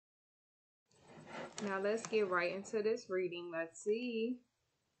Now let's get right into this reading. Let's see.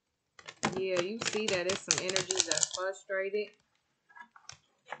 Yeah, you see that it's some energy that's frustrated.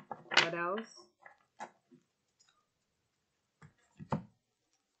 What else?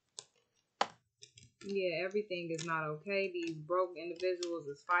 Yeah, everything is not okay. These broke individuals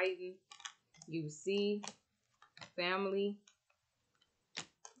is fighting. You see family.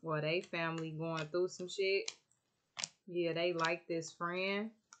 Well, they family going through some shit. Yeah, they like this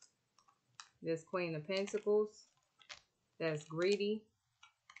friend. This Queen of Pentacles. That's greedy.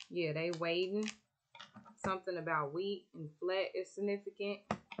 Yeah, they waiting. Something about wheat and flat is significant.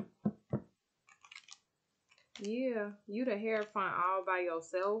 Yeah, you the Hierophant all by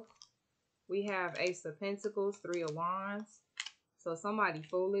yourself. We have Ace of Pentacles, Three of Wands. So somebody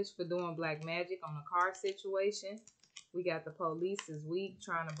foolish for doing black magic on a car situation. We got the Police is weak,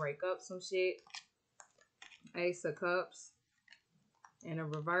 trying to break up some shit. Ace of Cups in a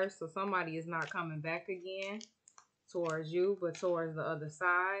reverse. So somebody is not coming back again towards you, but towards the other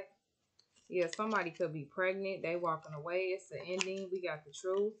side. Yeah, somebody could be pregnant. They walking away. It's the ending. We got the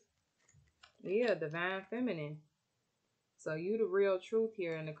Truth. Yeah, Divine Feminine. So you the real truth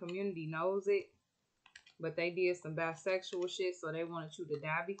here, and the community knows it. But they did some bisexual shit, so they wanted you to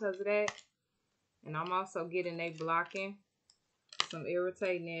die because of that. And I'm also getting they blocking some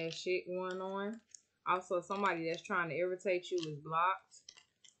irritating ass shit going on. Also, somebody that's trying to irritate you is blocked.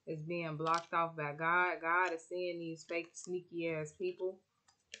 It's being blocked off by God. God is seeing these fake, sneaky ass people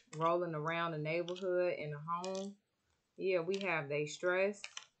rolling around the neighborhood in the home. Yeah, we have they stressed.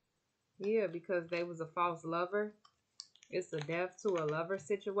 Yeah, because they was a false lover. It's a death to a lover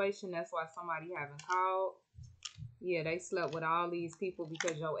situation. That's why somebody haven't called. Yeah, they slept with all these people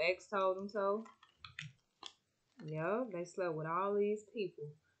because your ex told them so. Yep, they slept with all these people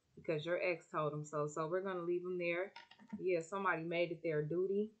because your ex told them so. So we're going to leave them there. Yeah, somebody made it their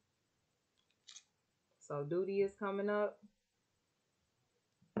duty. So duty is coming up.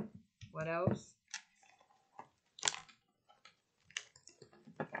 What else?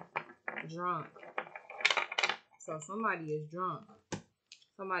 Drunk. So somebody is drunk.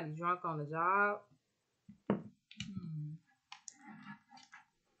 Somebody drunk on the job.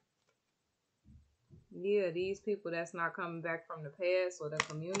 Yeah, these people that's not coming back from the past or the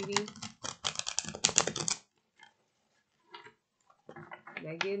community.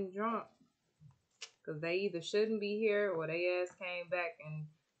 They getting drunk. Because they either shouldn't be here or they ass came back and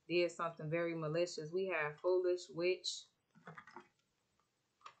did something very malicious. We have Foolish, Witch.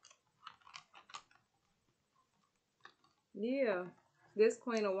 Yeah. This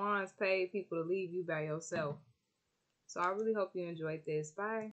Queen of Wands paid people to leave you by yourself. So I really hope you enjoyed this. Bye.